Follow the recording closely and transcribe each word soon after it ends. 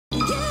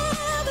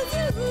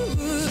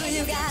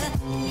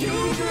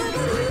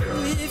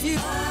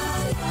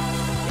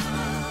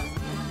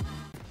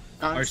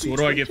Alright, so what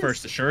do I get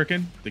first? The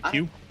shuriken? The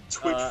Q?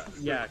 Twitch.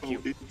 Yeah,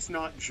 Q. It's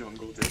not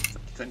jungle, dude.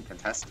 Couldn't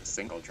contest a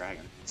single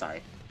dragon.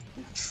 Sorry.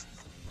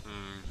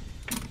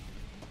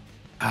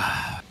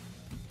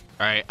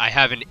 Alright, I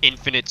have an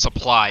infinite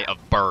supply of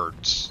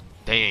birds.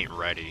 They ain't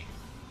ready.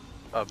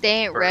 They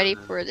ain't ready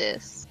for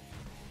this.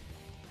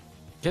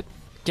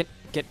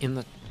 Get in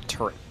the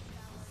turret.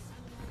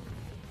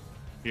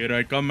 Here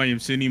I come, I am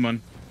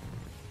Cinnamon.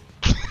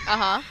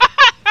 Uh-huh.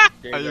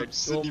 I am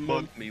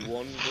Cinnamon. Me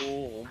one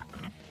goal.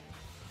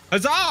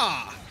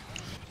 Huzzah!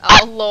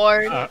 Oh,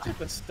 Lord.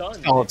 The stun.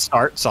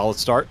 Solid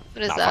start.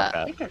 What is Nah, that?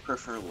 I think I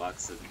prefer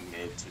Lux as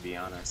mid, to be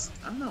honest.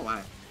 I don't know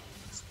why.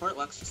 Support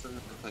Lux just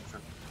doesn't click for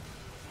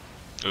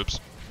me. Oops.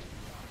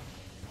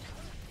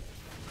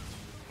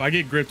 If I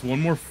get gripped one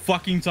more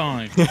fucking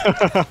time.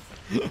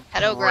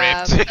 Pedo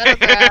grab. Ripped. Pedo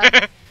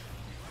grab.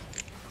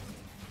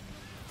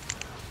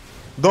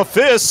 The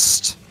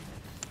fist.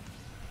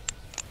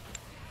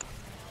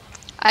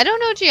 I don't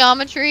know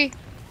geometry.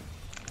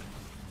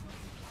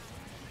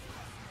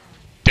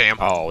 Damn.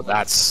 Oh,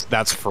 that's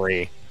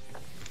free.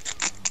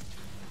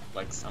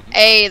 Like some.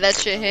 Hey, that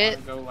shit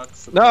hit. Go Lux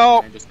support No.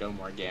 And I just go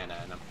Morgana,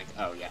 and I'm like,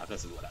 oh yeah,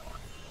 this is what I want.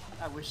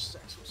 I wish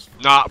sex was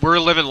free. Nah, we're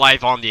living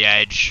life on the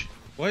edge.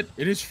 What?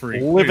 It is free.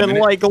 Wait a Living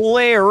minute. like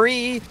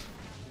Larry.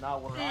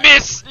 Not where I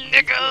Miss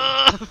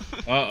nigga!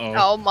 Uh-oh.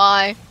 Oh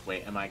my.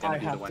 Wait, am I gonna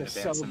be the one to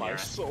ban my Samira?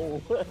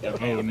 soul.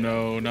 Oh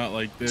no, not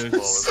like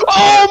this.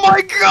 Oh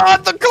my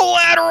god, the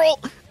collateral!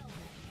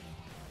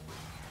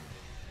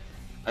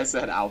 I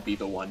said I'll be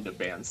the one to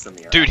ban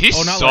Samira. Dude, he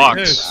Oh, not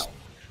like sucks.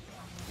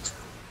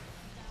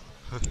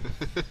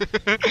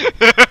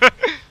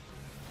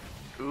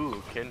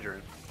 Ooh,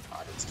 Kindred.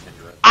 God, it's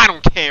Kindred. I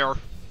don't care.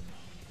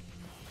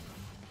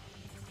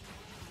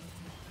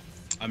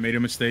 I made a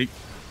mistake.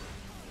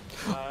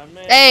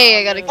 Hey,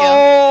 I got a kill.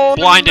 Oh,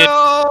 Blinded.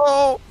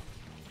 No.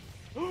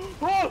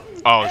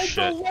 Oh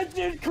shit. The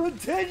legend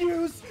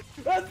continues.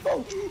 And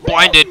the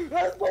Blinded. And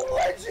the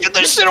legend Get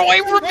this shit away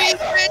from me,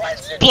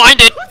 bitch.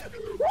 Blinded.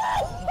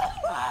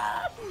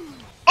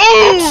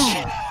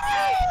 Oh!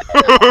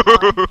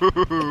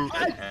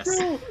 I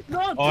do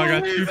not Oh, I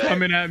got two believe it.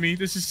 coming at me.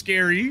 This is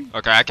scary.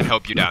 Okay, I can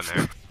help you down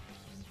there.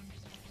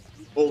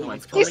 Oh my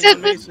He god. said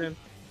Mason.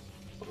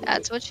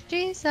 That's what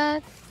she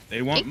said.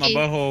 They want my Icky.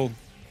 butthole.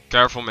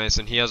 Careful,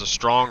 Mason. He has a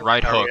strong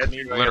right hook.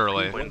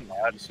 Literally.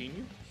 Have you seen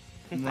you?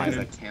 I'm Why is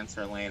running. that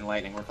Cancer Lane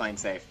Lightning? We're playing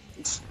safe.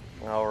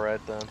 Alright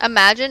then.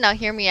 Imagine, now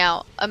hear me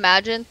out.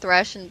 Imagine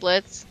Thresh and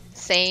Blitz,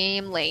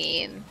 same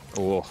lane.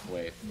 Ooh,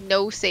 Wait.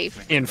 No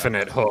safe.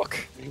 infinite hook.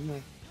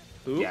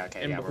 Who? Yeah,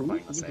 okay, yeah, we're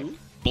playing the safe.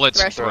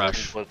 Blitz and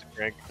Thresh.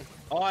 Thresh.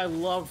 Oh, I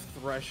love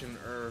Thresh and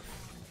Earth.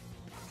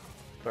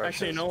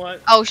 Actually, you know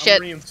what? Oh,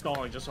 shit. I'm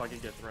reinstalling just so I can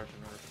get Thresh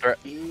and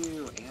Earth.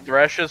 Ew, and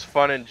Thresh is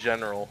fun in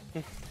general.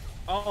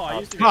 Oh, I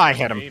used to I get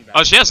hit him. game back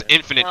Oh, she has in the day.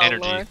 infinite Oh,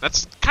 energy. Lord.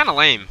 That's kind of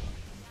lame.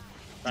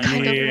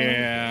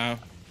 Yeah.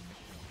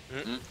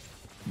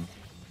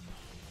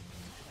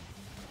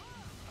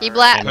 He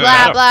blah And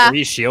blah blah.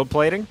 free shield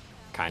plating?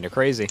 Kinda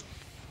crazy.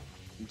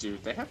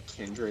 dude, they have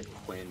Kindred,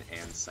 Quinn,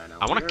 and Senna.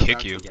 I want We're to kick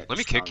about you. get Let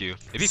me kick chunked you.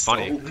 It'd be so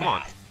funny. Come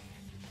on. bad.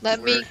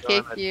 Let me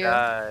kick you.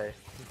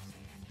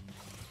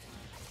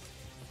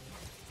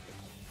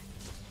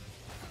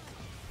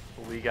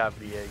 We got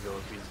Viego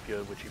if he's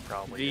good, which he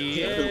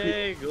probably is.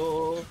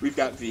 Diego. We've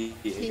got Viego.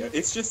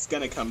 It's just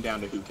gonna come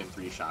down to who can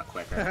 3-shot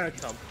quicker.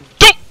 Come.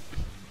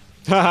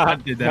 I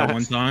did that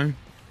one time.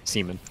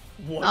 Seaman.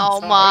 One Oh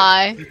time.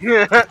 my.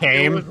 It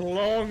Came. was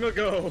long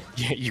ago.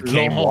 Yeah, you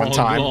came one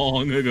time.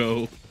 Long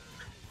ago.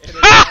 And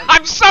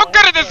I'm so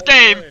good at this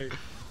game!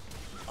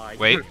 I-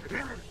 Wait.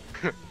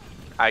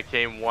 I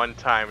came one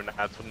time, and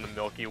that's when the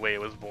Milky Way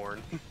was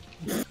born.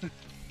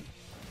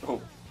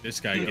 Oh, This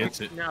guy gets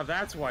it. Now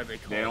that's why they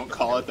call they it don't the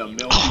call it the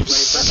Milky Milky Oh, Way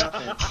for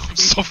nothing. I'm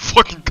so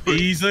fucking good.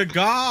 He's a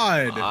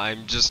god.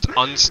 I'm just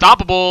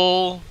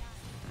unstoppable.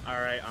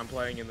 Alright, I'm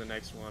playing in the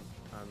next one.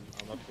 I'm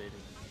updating.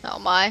 Oh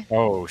my.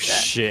 Oh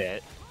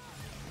shit.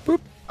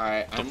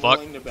 Alright, I'm fuck?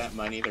 willing to bet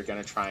money they're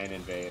gonna try and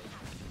invade.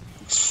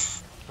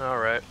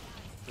 Alright.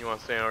 You want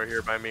to stand over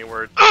here by me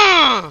where it's...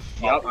 Ugh!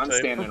 Yup, I'm Same.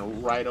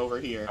 standing right over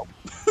here.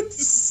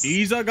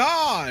 He's a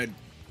god.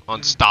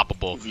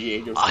 Unstoppable.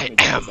 Viego's I gonna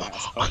get am his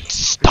ass hooked, and I'm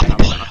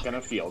unstoppable. not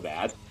gonna feel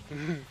bad.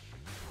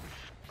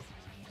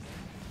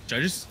 Should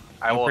I just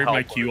I will upgrade my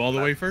help Q with all the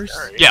that. way first?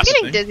 Alright. Yes. I'm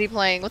getting dizzy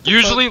playing. What the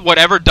Usually,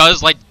 whatever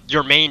does like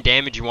your main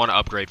damage, you want to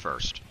upgrade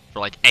first for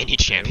like any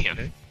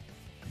champion.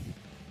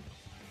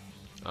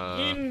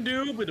 Okay.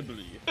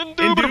 Indubitably.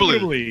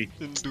 Indubitably.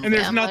 And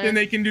there's Yeah, nothing man.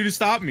 they can do to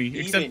stop me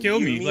except Even kill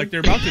you me mean? like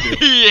they're about to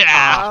do.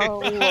 Yeah. fuck? Oh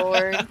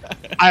lord.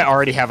 I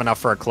already have enough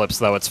for Eclipse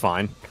though, it's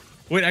fine.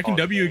 Wait, I can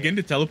W again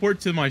to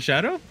teleport to my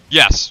shadow?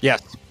 Yes.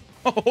 Yes.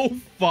 Oh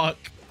fuck.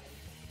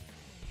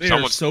 They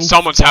are so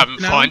Someone's fucked having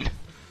now. fun.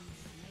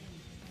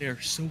 They are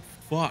so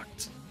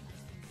fucked.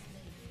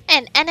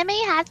 An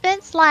enemy has been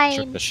Check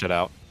slain. this shit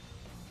out.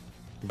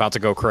 About to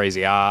go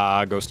crazy.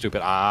 Ah, go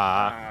stupid.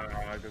 Ah.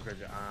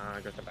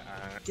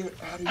 Get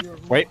out of your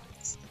Wait.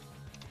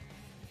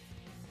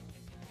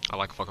 I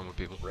like fucking with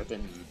people.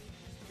 ribbon.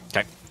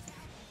 Okay.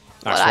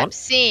 What Next I'm one.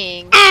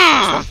 seeing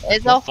Ah! is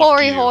a Fuck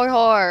hoary you.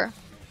 whore.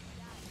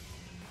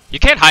 You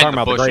can't hide in Talking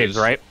the about the bushes. graves,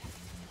 right?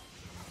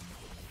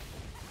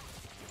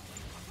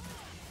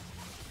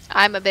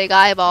 I'm a big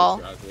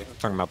eyeball.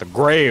 Talking about the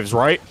graves,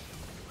 right?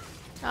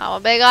 I'm a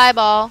big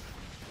eyeball.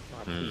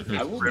 Mhm.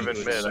 I will be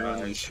Riven mid,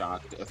 genuinely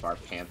shocked if our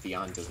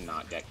Pantheon does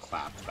not get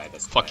clapped by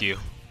this Fuck point. you.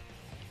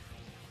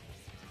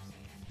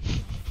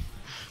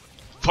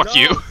 Fuck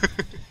you.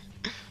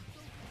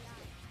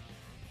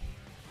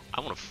 I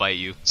want to fight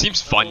you.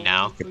 Seems fun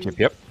now.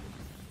 Yep.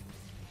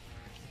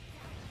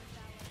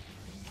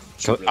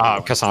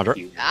 Cassandra.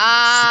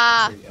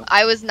 Ah,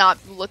 I was not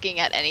looking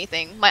at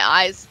anything. My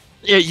eyes.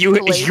 Yeah, you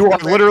glazed are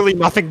over. literally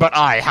nothing but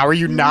eye. How are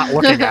you not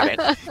looking at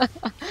it?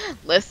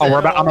 Listen. Oh,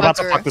 I'm about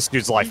to fucker. fuck this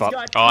dude's life up.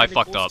 Oh, I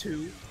fucked up.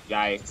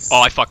 Yikes.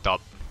 Oh, I fucked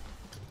up.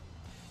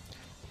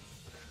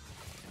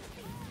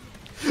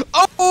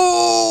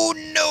 Oh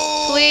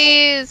no!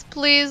 Please,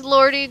 please,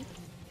 Lordy.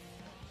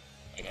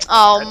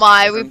 Oh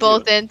my, we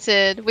both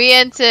inted. We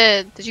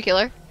inted. Did you kill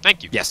her?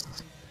 Thank you. Yes.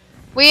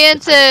 We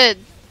inted.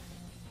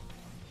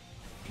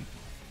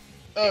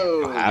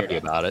 Oh, I'm happy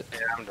you're dead. about it. Yeah,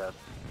 I'm dead.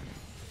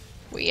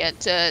 We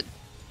inted.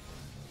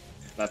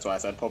 That's why I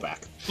said pull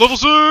back. Level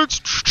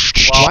 6!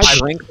 Well, Do I I-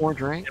 drink more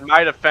drink? In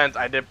my defense,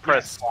 I did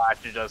press slash,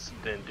 you just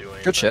didn't do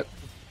anything. Good shit.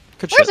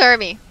 Good Where's shit.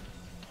 Army?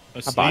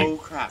 Bye. Oh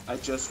crap, I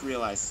just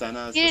realized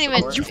Senna is He the didn't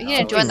even. support He now.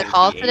 didn't join the He's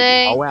call 80.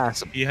 today. Oh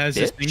ass. He has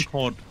this thing Bitch.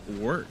 called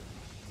work.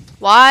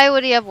 Why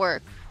would he have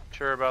work?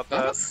 Sure about That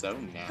that? was so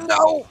nasty.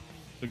 No!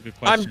 That's a good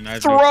question. I I'm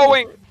have no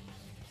throwing! clue.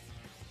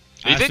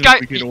 Do you I think asked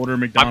him if we could order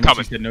McDonald's.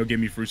 coming. He said no, give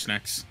me fruit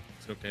snacks.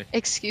 It's okay.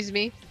 Excuse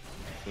me.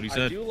 That's what he I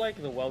said. do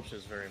like the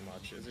Welch's very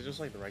much. Is it just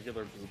like the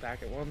regular blue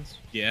packet ones?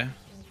 Yeah.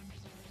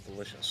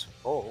 Delicious.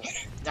 Oh.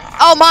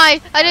 Oh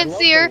my! I didn't love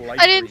see the her. light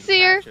I didn't green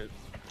see her. packets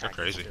They're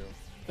crazy. too.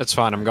 It's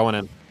fine, I'm going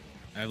in.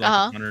 I have like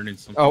Uh-huh. 100 and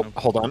something. Oh, of them.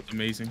 hold on. It's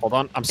amazing. Hold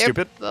on, I'm They're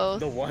stupid. both.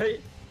 The what?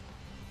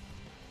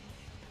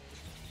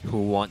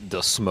 Who want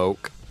the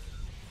smoke?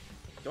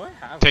 Do I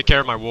have? Take care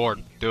of my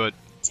ward. Do it.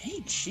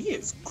 Dang, she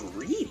is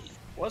greedy.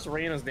 What's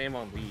Reina's name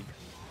on League?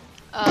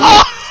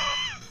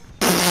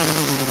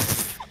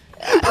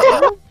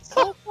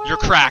 You're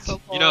cracked.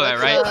 You know that,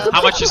 right?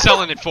 How much you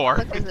selling it for?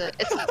 What is it?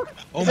 It's,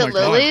 Oh is my it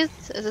god.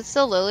 Lily's? Is it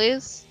still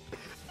Lily's?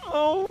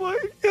 Oh my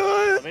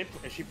god!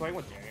 Is she playing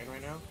with Darian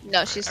right now?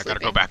 No, she's I sleeping.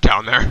 gotta go back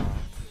down there.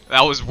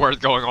 That was worth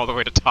going all the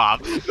way to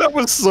top. That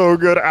was so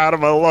good,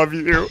 Adam. I love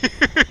you.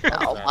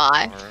 Oh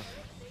my.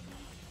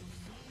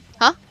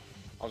 Huh?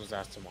 I'll just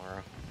ask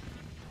tomorrow.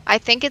 I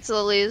think it's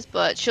Lily's,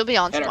 but she'll be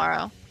on Hit her.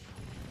 tomorrow.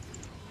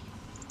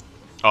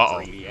 Uh-oh.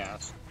 Greedy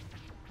ass.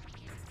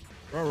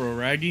 Roro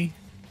Raggy.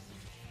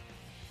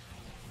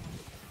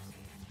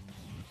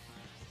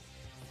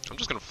 I'm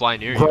just gonna fly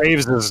near you.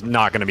 Graves is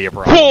not going to be a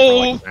problem for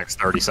like Oh! the next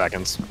 30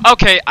 seconds.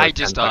 Okay, I 10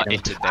 just seconds.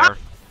 entered there.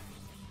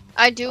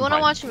 I do want to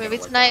fine. watch a movie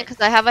tonight because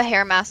I have a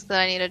hair mask that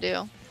I need to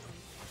do.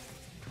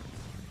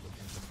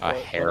 A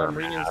hair But I'm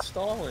mask.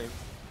 reinstalling.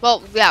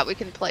 Well, yeah, we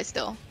can play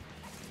still.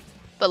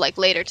 But like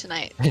later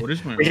tonight. What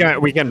is my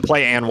We can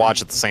play and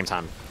watch at the same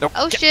time. Nope.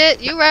 Oh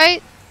shit, you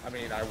right. I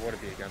mean, I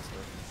wouldn't be against it.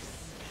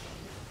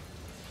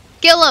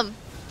 Kill him!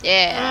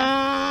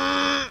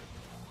 Yeah.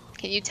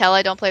 Can you tell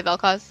I don't play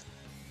Vel'Koz?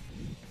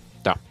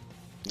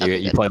 You, Okay,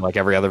 you good. play like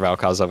every other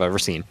Valkaz I've ever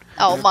seen.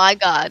 Oh my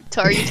god.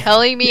 So are you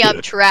telling me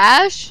I'm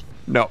trash?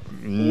 No.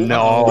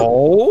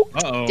 No.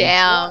 Uh-oh.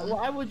 Damn.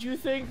 Why would you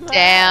think that?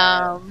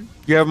 Damn.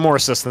 You have more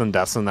assists than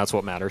deaths, and that's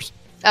what matters.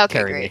 Okay,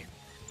 Carry great. me.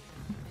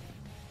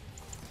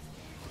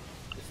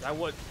 Is that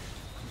what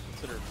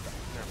considered?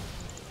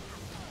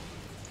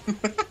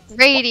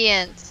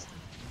 Radiant.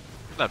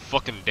 Where'd that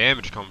fucking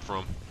damage come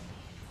from?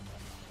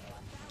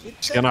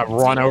 She's gonna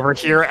run over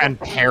here and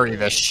parry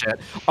this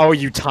shit. Oh,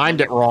 you timed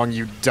it wrong,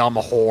 you dumb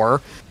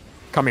whore.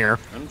 Come here.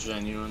 I'm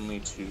genuinely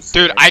too Dude,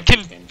 scared I of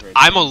can. Kindred.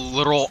 I'm a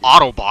literal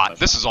Autobot.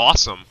 This is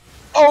awesome.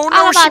 Oh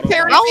no, she Autobot,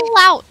 parried. roll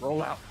out.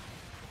 Roll out.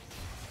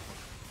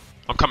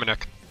 I'm coming,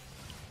 Nick.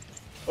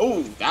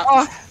 Oh, that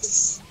Ah.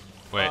 was...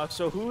 Wait.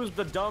 So who's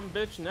the dumb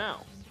bitch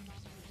now?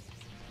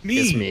 Me.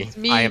 It's me. It's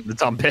me. I am the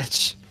dumb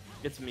bitch.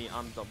 It's me.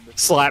 I'm dumb bitch.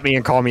 Slap me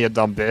and call me a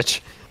dumb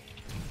bitch.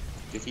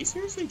 Did he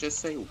seriously just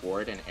say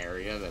ward an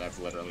area that I've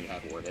literally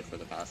had warded for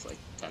the past, like,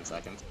 10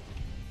 seconds?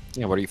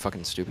 Yeah, what are you,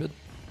 fucking stupid?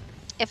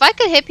 If I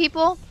could hit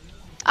people,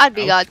 I'd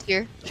be god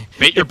tier.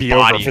 Bait your It'd be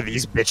body. over for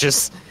these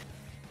bitches.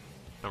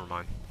 Never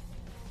mind.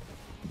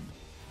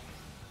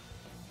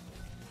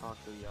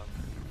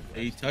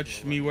 They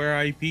touched me where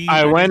I pee.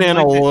 I went in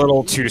a like it.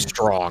 little too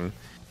strong.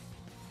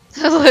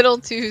 A little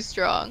too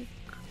strong.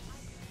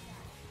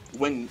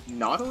 When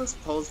Nautilus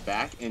pulls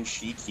back and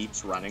she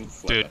keeps running,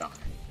 flip Dude. it on her.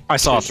 I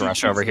saw a She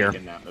Thresh keeps over here.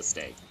 making that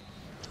mistake.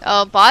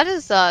 Oh, bot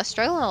is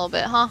struggling a little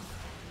bit, huh?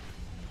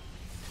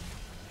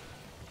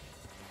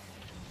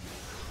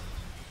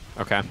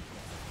 Okay.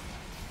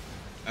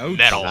 Ouch.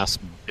 Metal. Ass,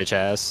 bitch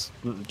ass.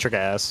 Trick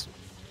ass.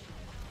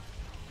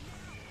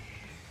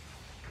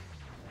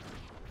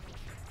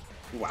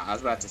 Wow, I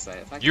was about to say,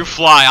 if I You could-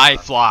 fly, I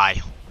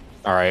fly.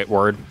 Alright,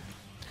 word.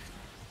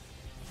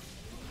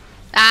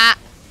 Ah.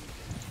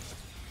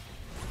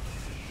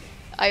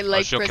 I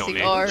like she'll kill pressing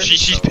me. R.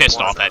 She's pissed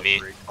off at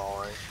me.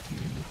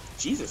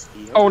 Jesus,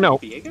 Viego. Oh, no.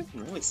 Viego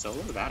can really solo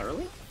that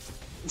early?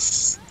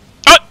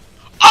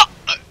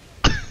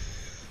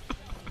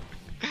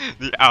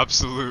 The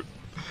absolute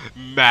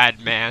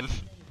madman.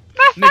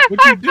 Nick,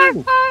 what'd you do?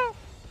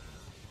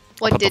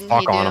 What Put the didn't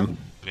fuck he do? on him.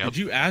 Yep. Did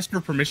you ask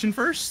for permission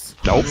first?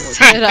 Nope.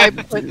 Did I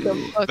put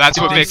the fuck That's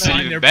what on makes it them? Sign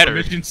even their better.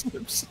 permission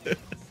slips.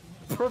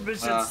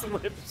 Permission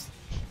slips.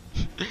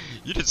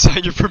 You didn't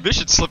sign your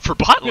permission slip for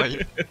bot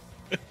lane.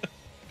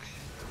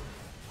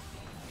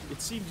 It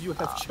seems you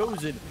have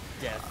chosen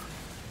death.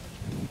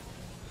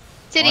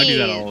 Oh, I do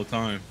that Titties. all the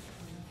time.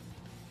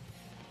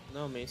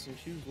 No, Mason,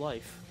 choose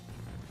life.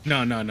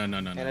 No. And a Give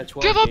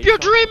up 12-day your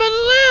shot. dream and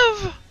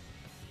live.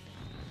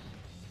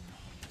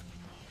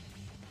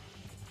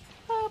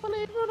 I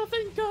believe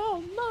anything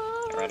called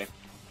love. Get ready.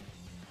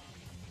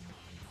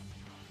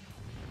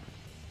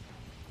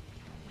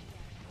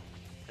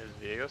 Is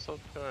Viego still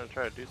gonna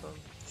try to do something?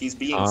 He's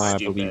being I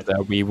stupid. believe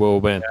that we will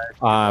win.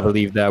 I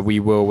believe that we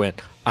will win.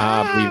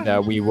 I believe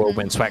that we will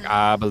win. Swag.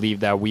 I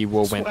believe that we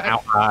will win.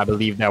 Ow. I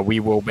believe that we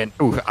will win.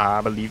 Ooh.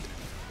 I believe.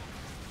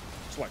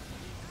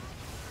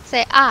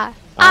 Say I.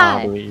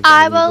 I I believe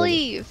that we will.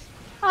 believe.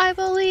 I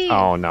believe.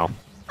 Oh no.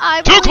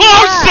 I Too believe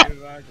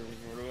close!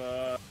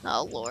 that.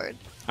 Oh lord.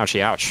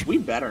 Ouchie. Ouch. We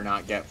better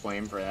not get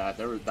flamed for that.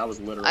 That was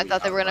literally. I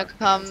thought they were gonna out of our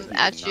come hands, and we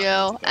at did you,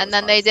 not have to go and as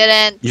then hard they as we did.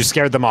 didn't. You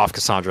scared them off,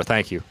 Cassandra.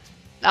 Thank you.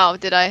 Oh,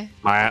 did I?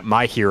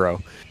 My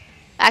hero.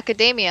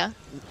 Academia.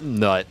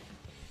 Nut.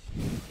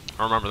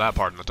 I remember that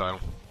part in the title.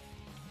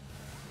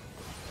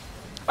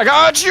 I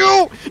got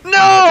you. It's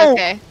No.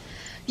 okay.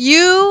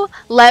 You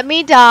let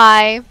me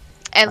die,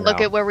 and I look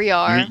know. at where we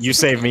are. You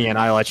saved me, and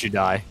I let you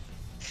die.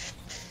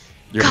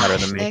 You're better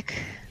Gosh, than me. Nick.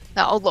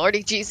 Oh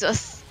lordy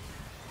Jesus.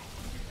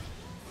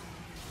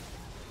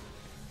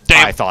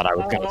 Damn. I thought I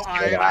was gonna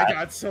say that. I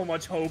got so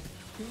much hope.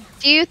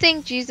 Do you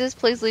think Jesus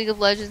plays League of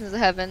Legends in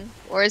heaven,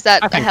 or is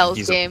that I a think Hell's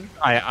he's game?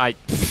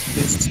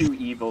 It's too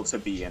evil to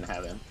be in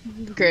heaven.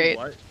 Great.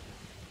 What?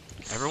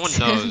 Everyone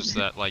knows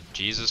that like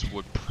Jesus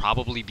would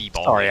probably be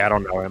bald. Sorry, I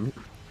don't know him.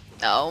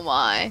 Oh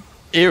my.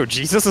 Ew,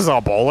 Jesus is a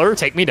bowler?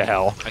 Take me to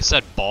hell. I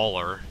said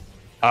baller.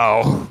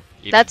 Oh.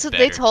 Even That's what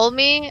they better. told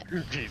me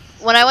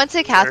when I went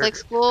to Catholic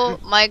school.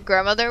 My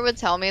grandmother would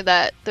tell me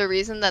that the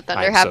reason that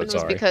thunder I'm so happened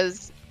was sorry.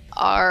 because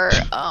our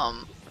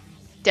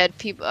dead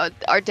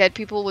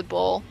people would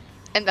bowl,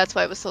 and that's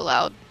why it was so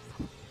loud.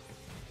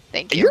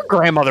 Thank you. Your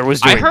grandmother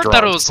was I doing heard that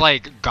it drugs. was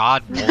like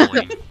God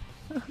bowling,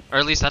 or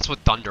at least that's what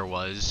thunder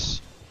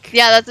was.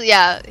 Yeah,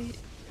 yeah. I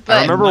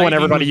But remember when Lightning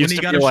everybody was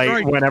used when to he be got a like,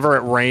 strike. whenever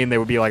it rained, they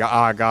would be like,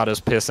 ah, God is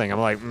pissing. I'm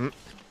like,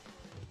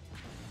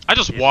 I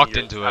just walked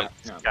into it.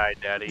 Sky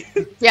Daddy.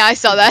 yeah, I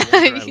saw that.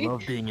 I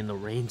love being in the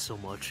rain so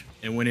much.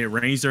 And when it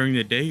rains during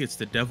the day, it's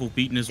the devil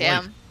beating his wife.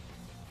 Damn.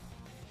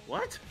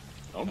 What?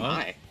 Oh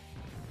my.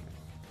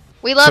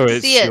 We love so to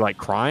is see she it. like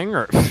crying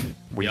or?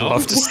 We Yup.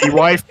 love to see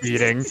wife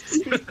beating.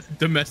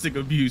 Domestic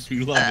abuse,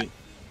 we love it.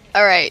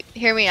 All right,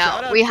 hear me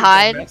Shout out. We to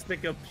hide.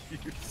 domestic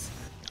abuse.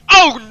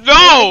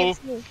 Oh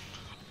no!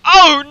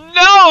 Oh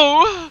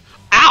no!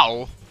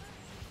 Ow!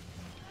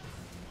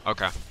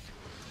 Okay.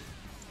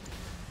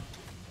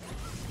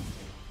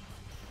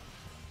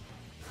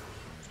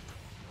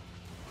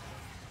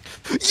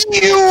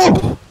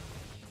 You.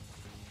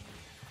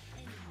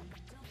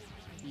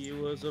 He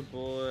was a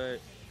boy.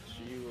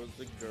 She was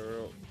a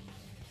girl.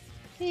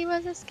 He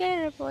was a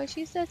skater boy.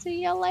 She said,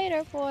 "See you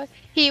later, boy."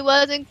 He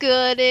wasn't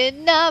good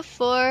enough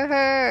for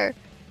her.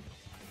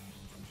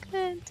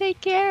 Couldn't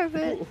take care of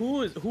it.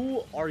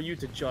 Who are you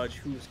to judge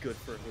who's good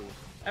for who?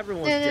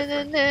 Everyone's Na, na,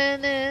 different. na,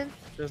 na, na.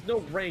 There's no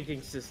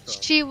ranking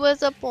system. She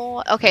was a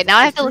boy. Okay, now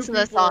I have to Two listen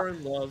to the people are song.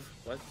 in love.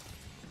 What?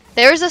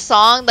 There's a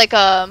song like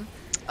a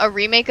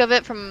remake of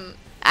it from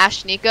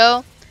Ash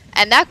Nico,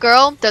 and that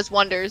girl does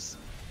wonders.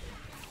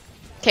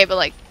 Okay, but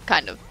like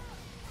kind of.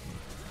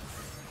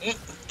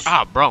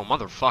 Ah, bro,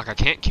 motherfucker, I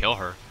can't kill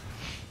her.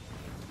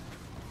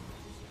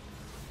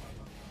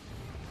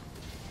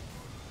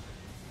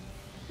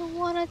 I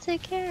wanna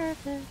take care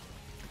of it.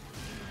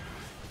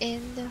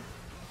 In the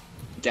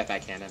Get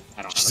that cannon.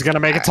 I don't have She's a gonna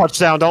make a Alright.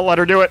 touchdown. Don't let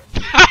her do it.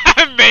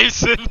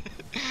 Mason!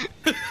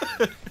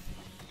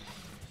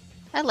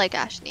 I like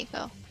Ash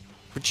Nico.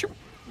 But you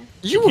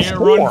Can't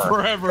run whore.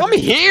 forever. Come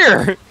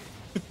here.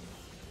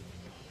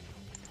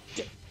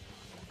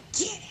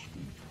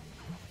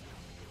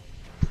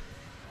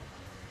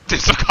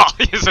 This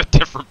Akali is a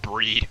different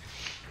breed.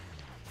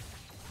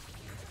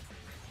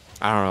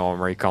 I don't know.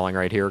 I'm recalling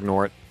right here.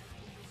 Ignore it.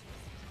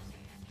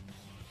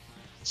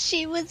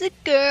 She was a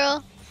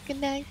girl. Could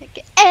not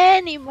get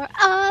any more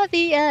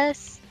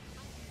obvious.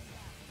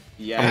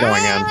 Yeah. I'm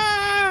going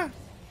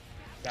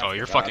in. Oh,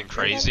 you're fucking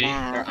crazy.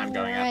 I'm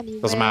going out.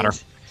 Doesn't matter.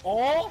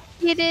 Oh!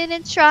 You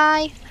didn't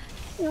try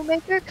to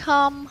make her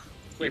come.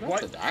 Wait, You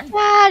what? want to die?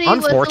 Daddy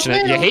was a Unfortunate.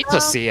 You little hate to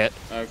girl, see it.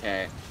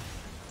 Okay.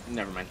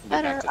 Never mind. Get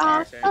better back to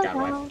off talk. Got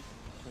away. alone.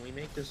 Can we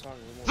make this song a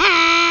little more?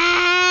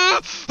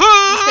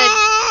 You said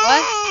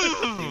what?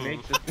 Can we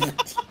make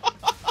this?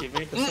 Can we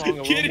make the song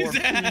a Get little more his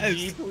ass.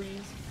 PG,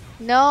 please?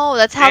 No,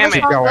 that's how Damn the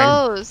it. song Going.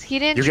 goes. He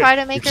didn't try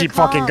to make You her keep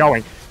fucking come.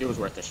 going. It was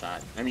worth a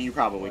shot. I mean, you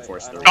probably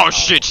forced the. Oh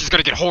shit, she's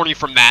gonna get horny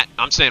from that.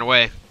 I'm staying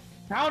away.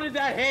 How did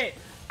that hit?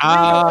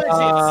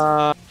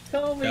 Uh,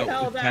 Tell me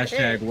how that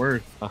Hashtag hit.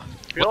 worth. I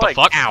feel What the like,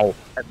 fuck? ow.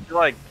 I feel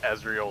like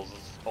Ezreal's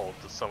ult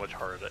is so much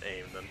harder to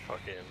aim than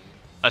fucking.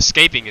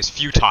 Escaping is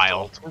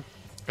futile.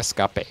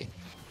 Escape.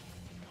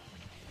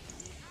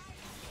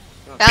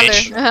 Found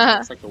Bitch. her.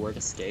 It's like the word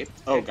escape.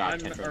 Oh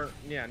god, I'm- Kendra. or-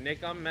 Yeah,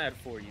 Nick, I'm mad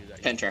for you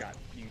that Kendra.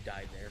 you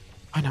died there.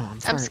 I know,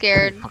 I'm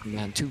scared. Fucking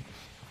man too.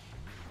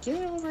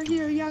 Get over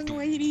here, young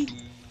lady.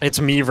 It's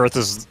me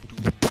versus.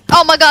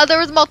 Oh my god, there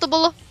was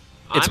multiple.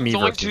 It's I'm me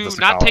going versus to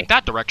the not Sakali. take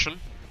that direction.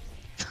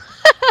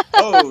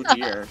 Oh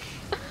dear.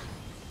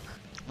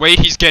 Wait,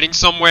 he's getting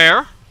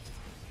somewhere.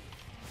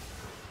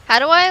 How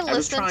do I I was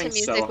listen to trying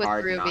music so with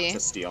hard not Groovy? to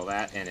steal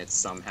that, and it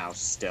somehow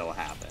still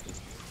happened.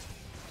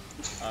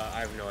 I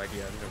have no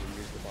idea. I've never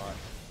used the bot.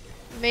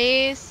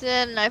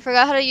 Mason, I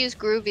forgot how to use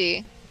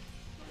Groovy.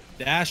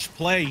 Dash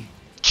play.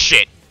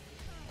 Shit.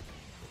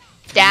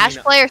 Dash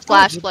mean, play or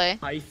slash play?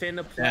 Hyphen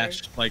a play.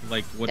 Dash. Like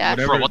what, Dash.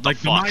 whatever. Bro, what the like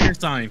fuck? the minor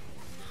sign.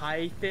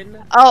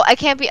 Hyphen. Oh, I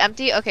can't be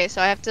empty? Okay,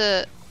 so I have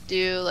to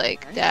do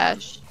like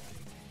dash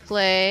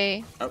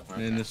play Oh,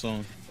 okay. In the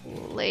song.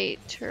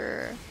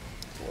 later.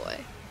 Boy.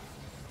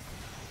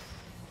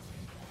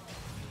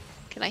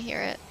 Can I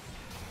hear it?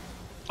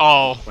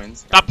 Oh,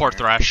 Twins that poor down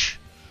Thresh.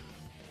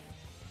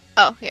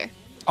 Oh, here.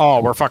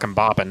 Oh, we're fucking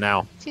bopping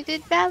now. She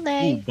did Ooh,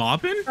 ballet.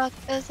 bopping? Fuck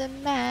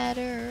doesn't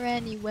matter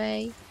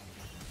anyway.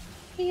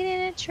 He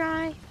didn't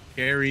try.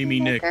 Carry to me,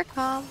 make Nick. her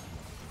calm.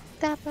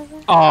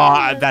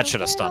 Oh, that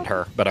should have stunned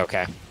her, but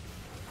okay.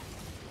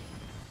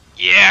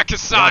 Yeah, I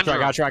Cassandra.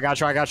 got you. I got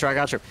you. I got you. I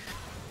got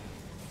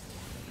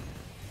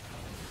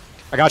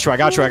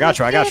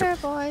you.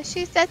 Boy.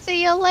 She said,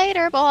 see you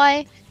later,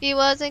 boy. He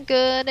wasn't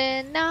good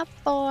enough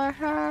for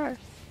her.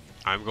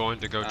 I'm going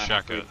to go check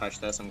After we it. push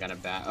this, I'm gonna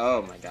bat.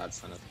 Oh my god,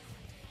 son of.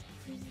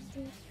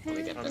 Let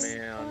me get A this.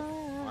 man.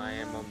 I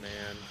am a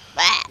man.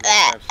 Let's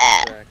have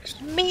some sex.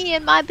 Me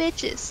and my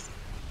bitches.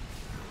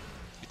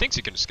 He thinks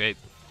he can escape.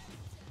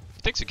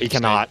 He thinks he can He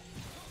escape. cannot.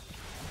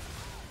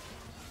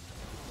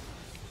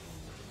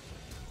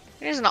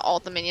 Here's an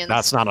ult the minions.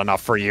 That's not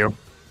enough for you.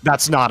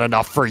 That's not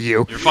enough for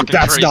you. You're fucking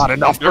That's crazy. not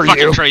enough You're for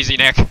fucking you. crazy,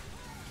 Nick.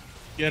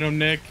 Get him,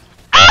 Nick.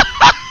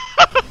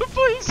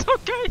 Please,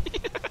 okay.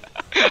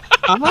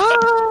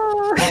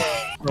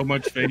 So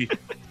much faith.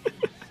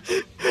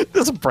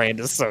 This brand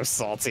is so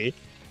salty.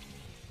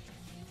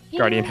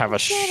 Guardian have a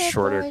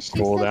shorter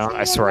cooldown.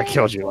 I swear I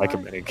killed you like a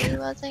minute He ago.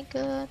 wasn't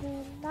good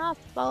enough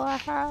for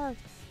her.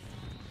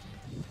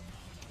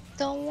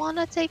 Don't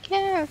wanna take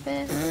care of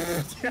it.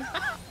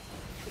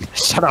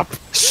 Shut up.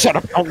 Shut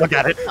up. Don't look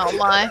at it. Oh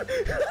my.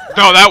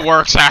 No, that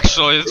works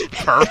actually. It's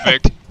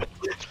perfect.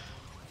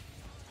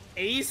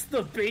 Ace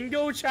the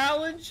bingo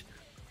challenge?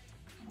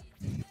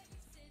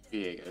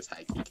 Diego's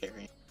high key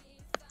carry.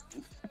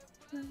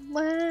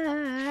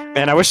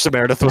 Man, I wish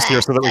Meredith was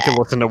here so that we could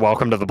listen to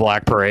Welcome to the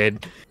Black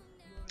Parade.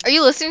 Are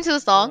you listening to the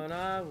song? When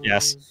I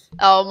Yes. was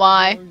Oh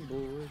my. on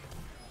board.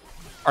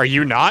 Are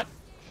you not?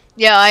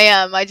 Yeah, I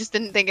am. I just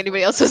didn't think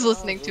anybody else was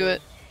listening to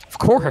it. Of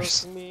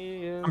course. Took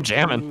me I'm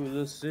jamming. into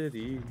the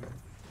city.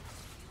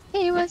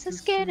 He was a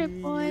skater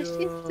boy.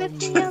 She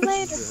said, see you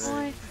later,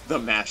 boy. The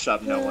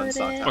mashup no one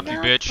saw Good Fuck you, coming.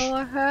 enough bitch.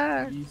 For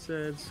her. He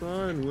said,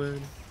 son,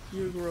 when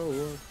you grow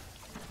up.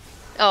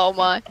 Oh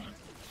my.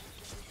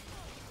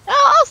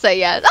 Oh, I'll say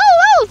yes.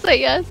 Oh, I'll say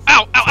yes.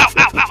 Ow, ow, ow,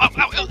 ow, ow, ow,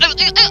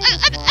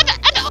 ow,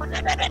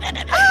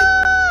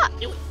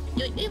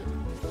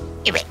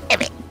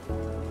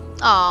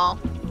 Aw.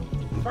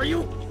 Are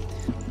you?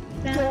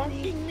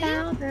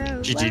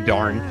 GG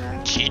darn.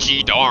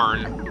 GG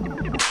darn.